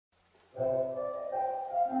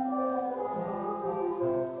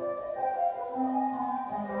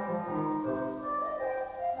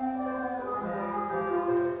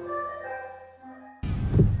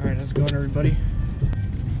buddy.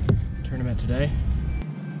 Tournament today.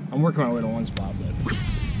 I'm working my way to one spot, but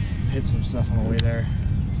hit some stuff on the way there.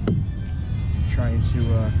 Trying to see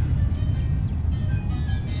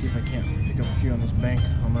if I can't pick up a few on this bank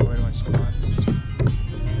on my way to my spot.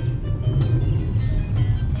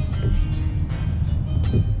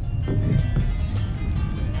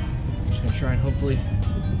 Just gonna try and hopefully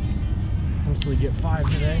get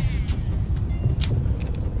 5 today.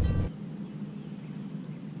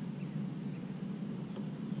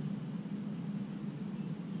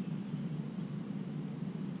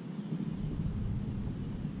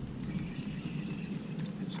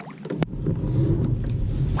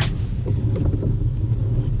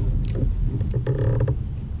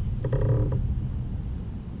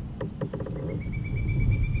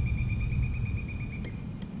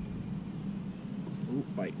 Ooh,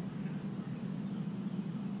 bite.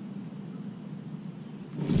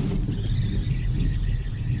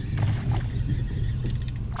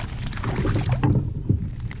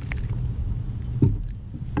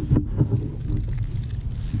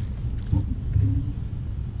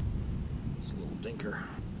 It's a little dinker.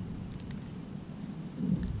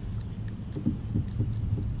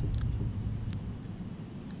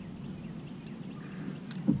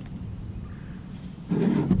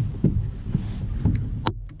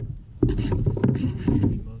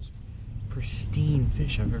 Most pristine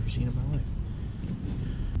fish I've ever seen in my life.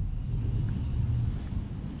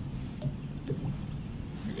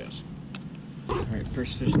 Here goes. Alright,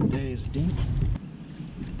 first fish of the day is a dink.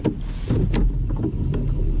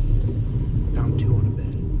 Found 2 on a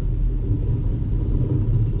bed.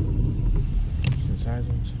 Decent size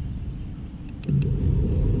ones.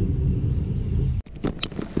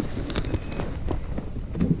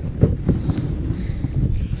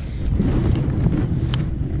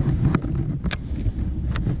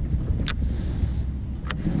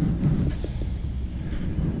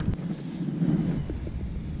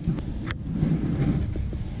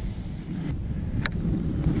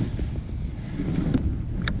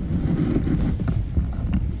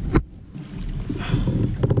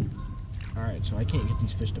 Alright, so I can't get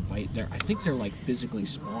these fish to bite. I think they're like physically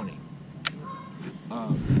spawning.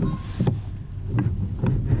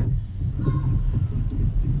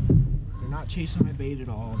 They're not chasing my bait at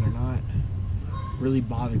all. They're not really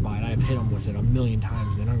bothered by it. I've hit them with it a million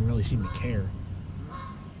times. They don't really seem to care.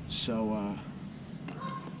 So,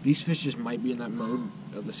 these fish just might be in that mode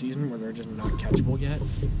of the season where they're just not catchable yet.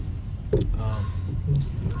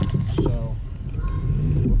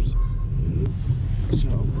 Whoops.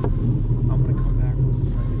 So, I'm gonna come back once the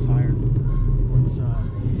sun gets higher.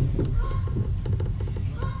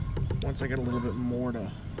 Once I get a little bit more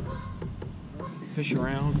to fish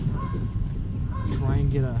around, try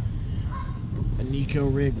and get a Nico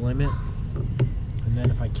rig limit, and then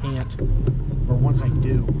if I can't, or once I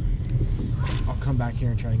do, I'll come back here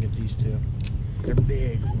and try and get these 2. They're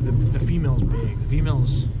big. The female's big. The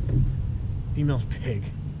female's big.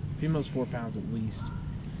 Female's 4 pounds at least.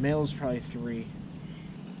 Male's probably 3.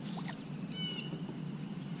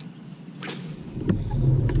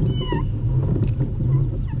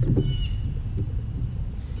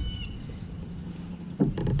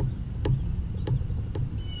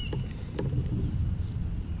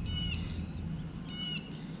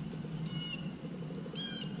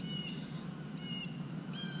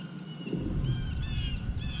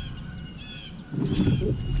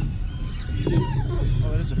 Oh,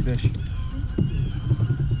 that is a fish.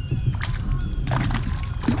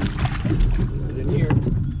 I didn't hear it.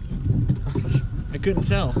 I couldn't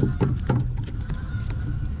tell.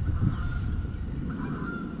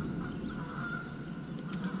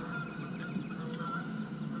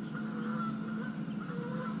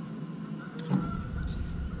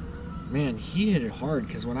 Man, he hit it hard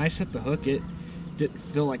because when I set the hook, it didn't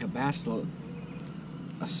feel like a bass till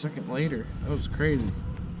a second later. That was crazy.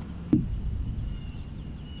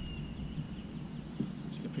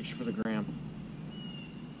 Take a picture for the gram.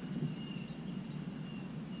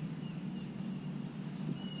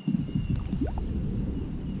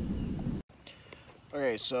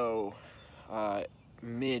 Okay, so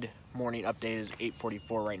mid-morning update is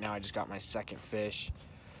 8:44 right now. I just got my second fish.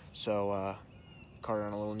 So caught it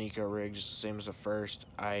on a little Nico rig, just the same as the first.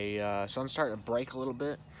 So I'm starting to break a little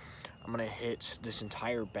bit. I'm gonna hit this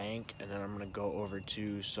entire bank, and then I'm gonna go over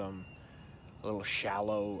to a little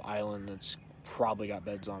shallow island that's probably got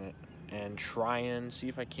beds on it, and try and see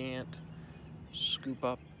if I can't scoop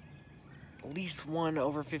up at least one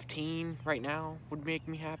over 15 right now. Would make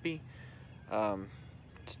me happy.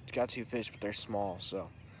 Got 2 fish, but they're small, so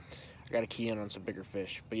I gotta key in on some bigger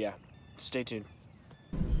fish. But yeah, stay tuned.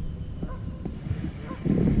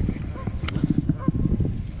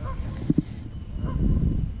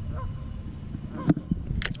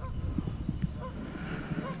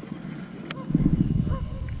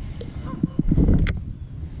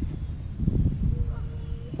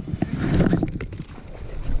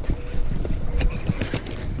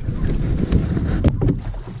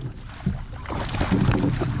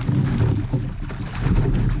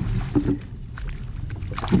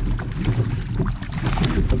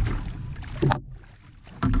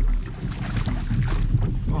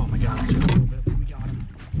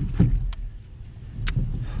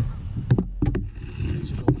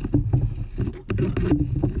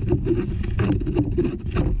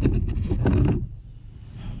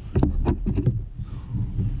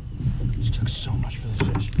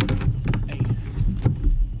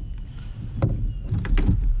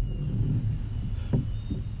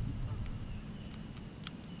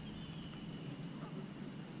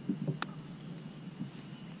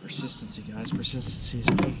 Yes, persistency is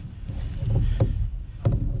key.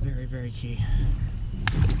 Very, very key.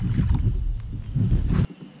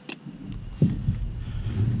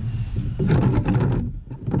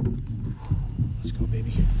 Let's go,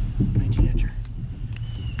 baby. 19-incher.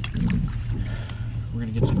 We're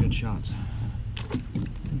gonna get some good shots.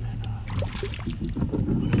 And then,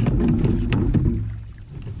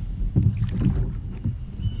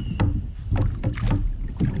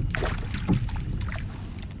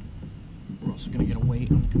 we're also gonna get a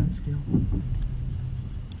weight on the Kayak scale.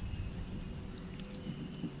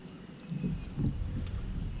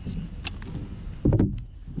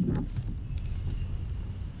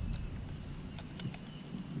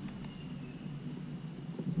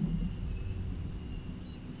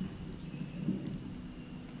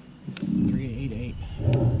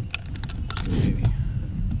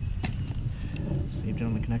 Saved it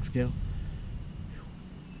on the Kayak scale.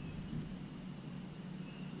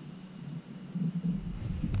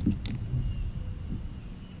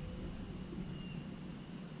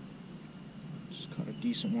 Just caught a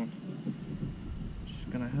decent one. It's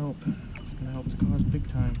gonna help. It's gonna help the cause big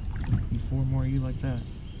time. Need 4 more of you like that.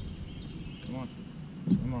 Come on.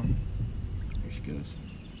 Swim on. There she goes.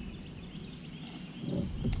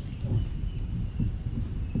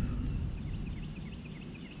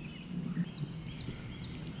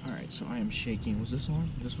 Alright, so I am shaking. Was this on?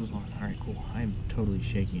 This was on. Alright, cool. I am totally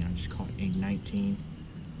shaking. I just caught a 19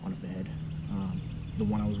 on a bed. The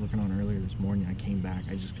one I was working on earlier this morning, I came back.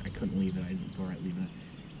 I couldn't leave it. I didn't feel right leaving it.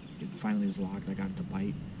 It finally was locked. I got it to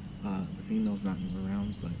bite. The female's not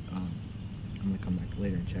around, but I'm going to come back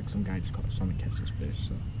later and check. Some guy just saw me catch this fish,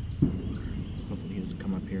 so hopefully he doesn't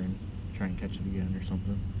come up here and try and catch it again or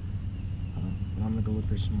something. But I'm going to go look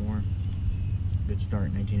for some more. Good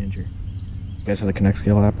start, 19-incher. You guys how the Kayak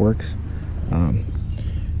scale app works?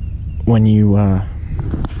 When you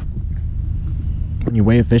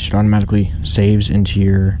weigh a fish, it automatically saves into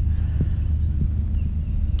your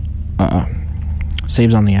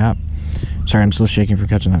saves on the app. Sorry, I'm still shaking for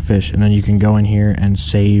catching that fish. And then you can go in here and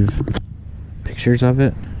save pictures of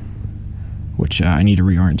it, which I need to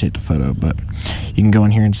reorientate the photo, but you can go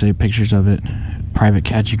in here and save pictures of it. Private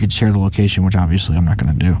catch, you could share the location, which obviously I'm not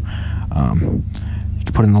going to do. You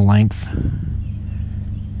can put in the length,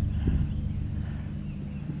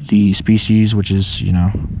 the species, which is, you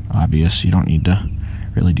know, obvious. You don't need to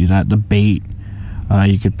really do that. The bait,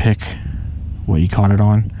 you could pick what you caught it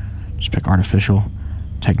on. Just pick artificial.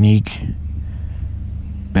 Technique,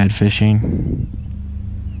 bed fishing.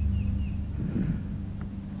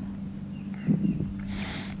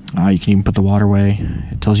 You can even put the waterway.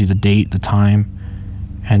 It tells you the date, the time,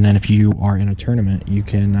 and then if you are in a tournament, you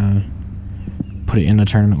can put it in the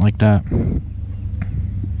tournament like that.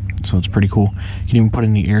 So it's pretty cool. You can even put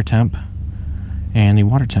in the air temp and the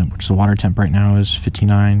water temp, which the water temp right now is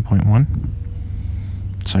 59.1.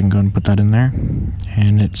 So I can go ahead and put that in there,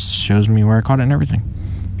 and it shows me where I caught it and everything.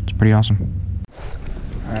 It's pretty awesome.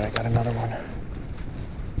 Alright, I got another one.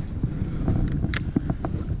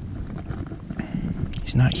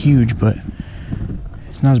 He's not huge, but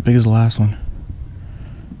he's not as big as the last one.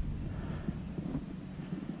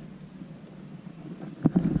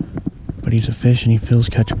 But he's a fish and he feels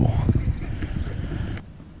catchable.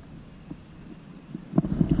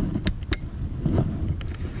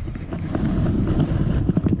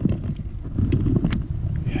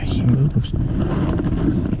 Yeah, he moves.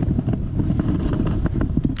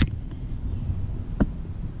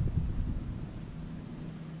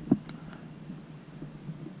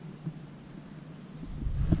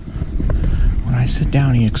 When I sit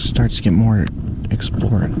down, he starts to get more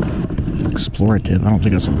explorative. I don't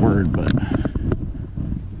think that's a word, but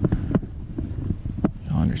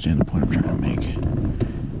you'll understand the point I'm trying to make.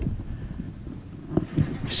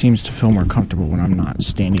 He seems to feel more comfortable when I'm not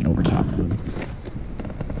standing over top of him.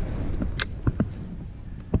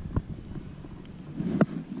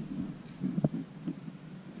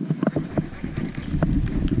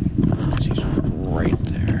 Because he's right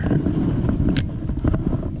there.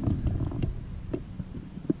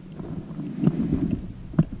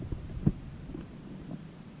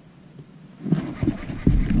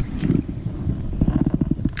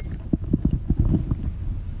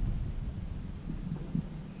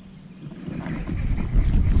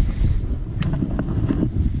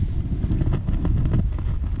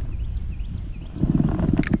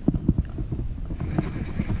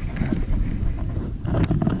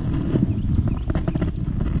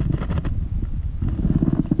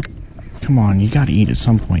 Come on, you gotta eat at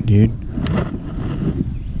some point, dude.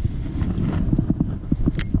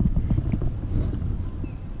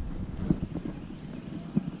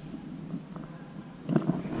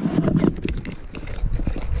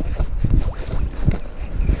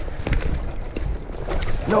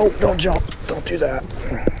 No, don't jump. Don't do that.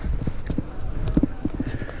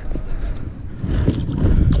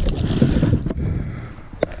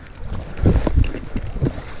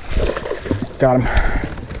 Got him.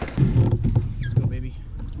 Let's go, baby.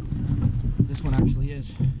 This one actually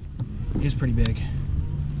is pretty big.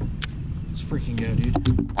 Let's freaking go, dude.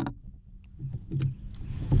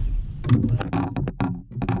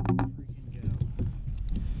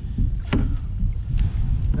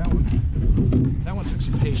 That one took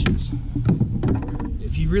some patience.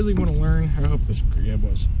 If you really want to learn, I hope this, yeah, it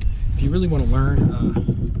was. If you really want to learn how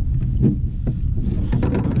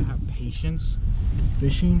to have patience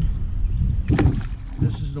fishing,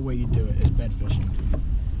 this is the way you do it, is bed fishing.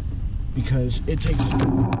 Because it takes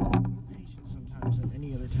more patience sometimes than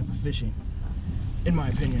any other type of fishing, in my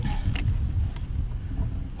opinion.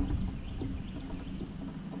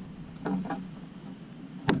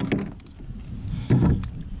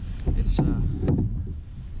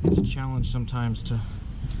 It's a challenge sometimes to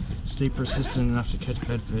stay persistent enough to catch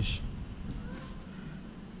bedfish.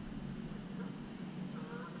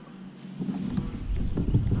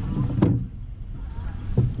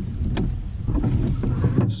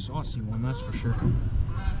 Saucy one, that's for sure.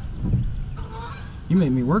 You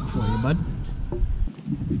made me work for you, bud.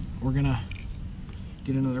 We're gonna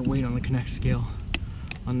get another weight on the Kayak scale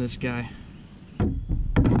on this guy.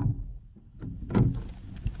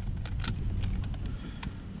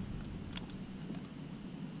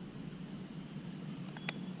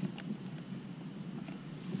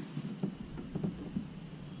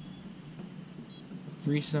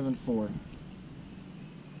 $374.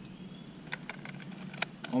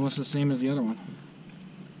 Almost the same as the other one.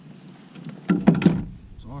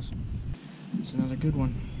 It's awesome. It's another good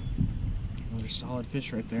one. Another solid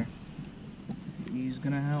fish right there. He's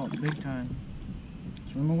gonna help big time.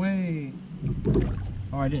 Swim away.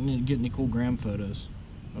 Oh, I didn't get any cool gram photos.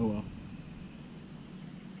 Oh well.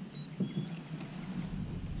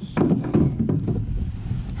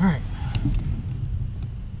 Alright.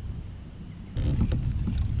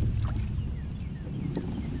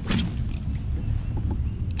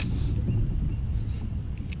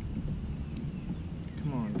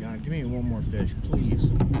 Give me one more fish, please.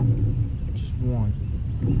 Just one.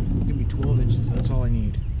 Give me 12 inches, that's all I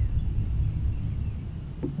need.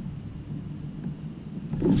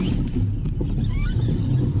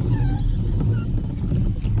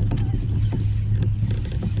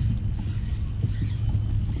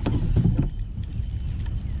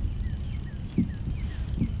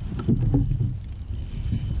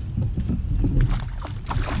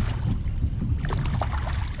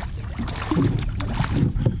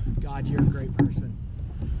 You're a great person.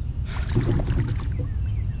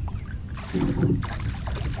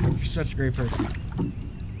 You're such a great person.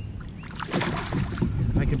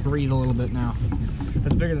 I could breathe a little bit now.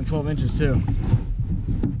 That's bigger than 12 inches too.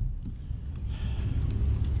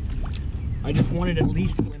 I just wanted at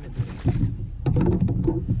least a limit today.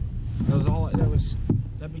 That was all.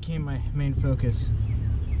 That became my main focus.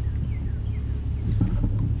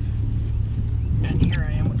 And here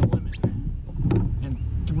I am with the limit.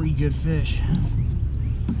 3 good fish,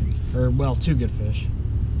 or well, 2 good fish.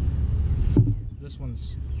 This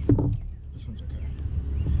one's okay,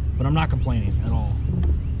 but I'm not complaining at all.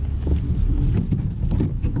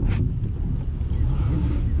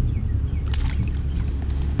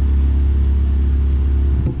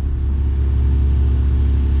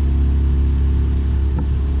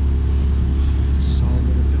 Solid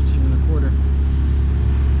little 15 1/4.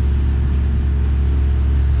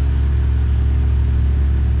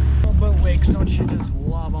 Don't you just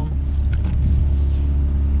love them?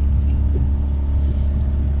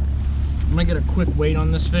 I'm gonna get a quick weight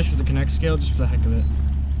on this fish with the Kayak scale just for the heck of it.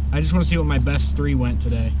 I just want to see what my best 3 went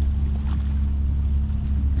today.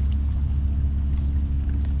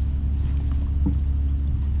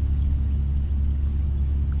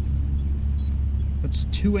 That's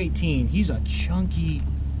 218. He's a chunky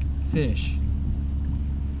fish.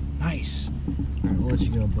 Nice. Alright, we'll let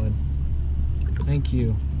you go, bud. Thank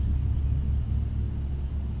you.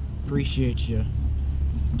 Appreciate you.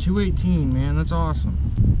 218, man, that's awesome.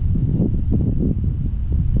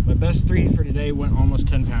 My best 3 for today went almost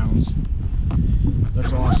 10 pounds.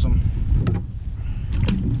 That's awesome.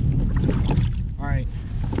 Alright,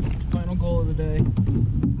 final goal of the day.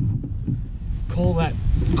 Cull that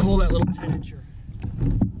little 10-incher.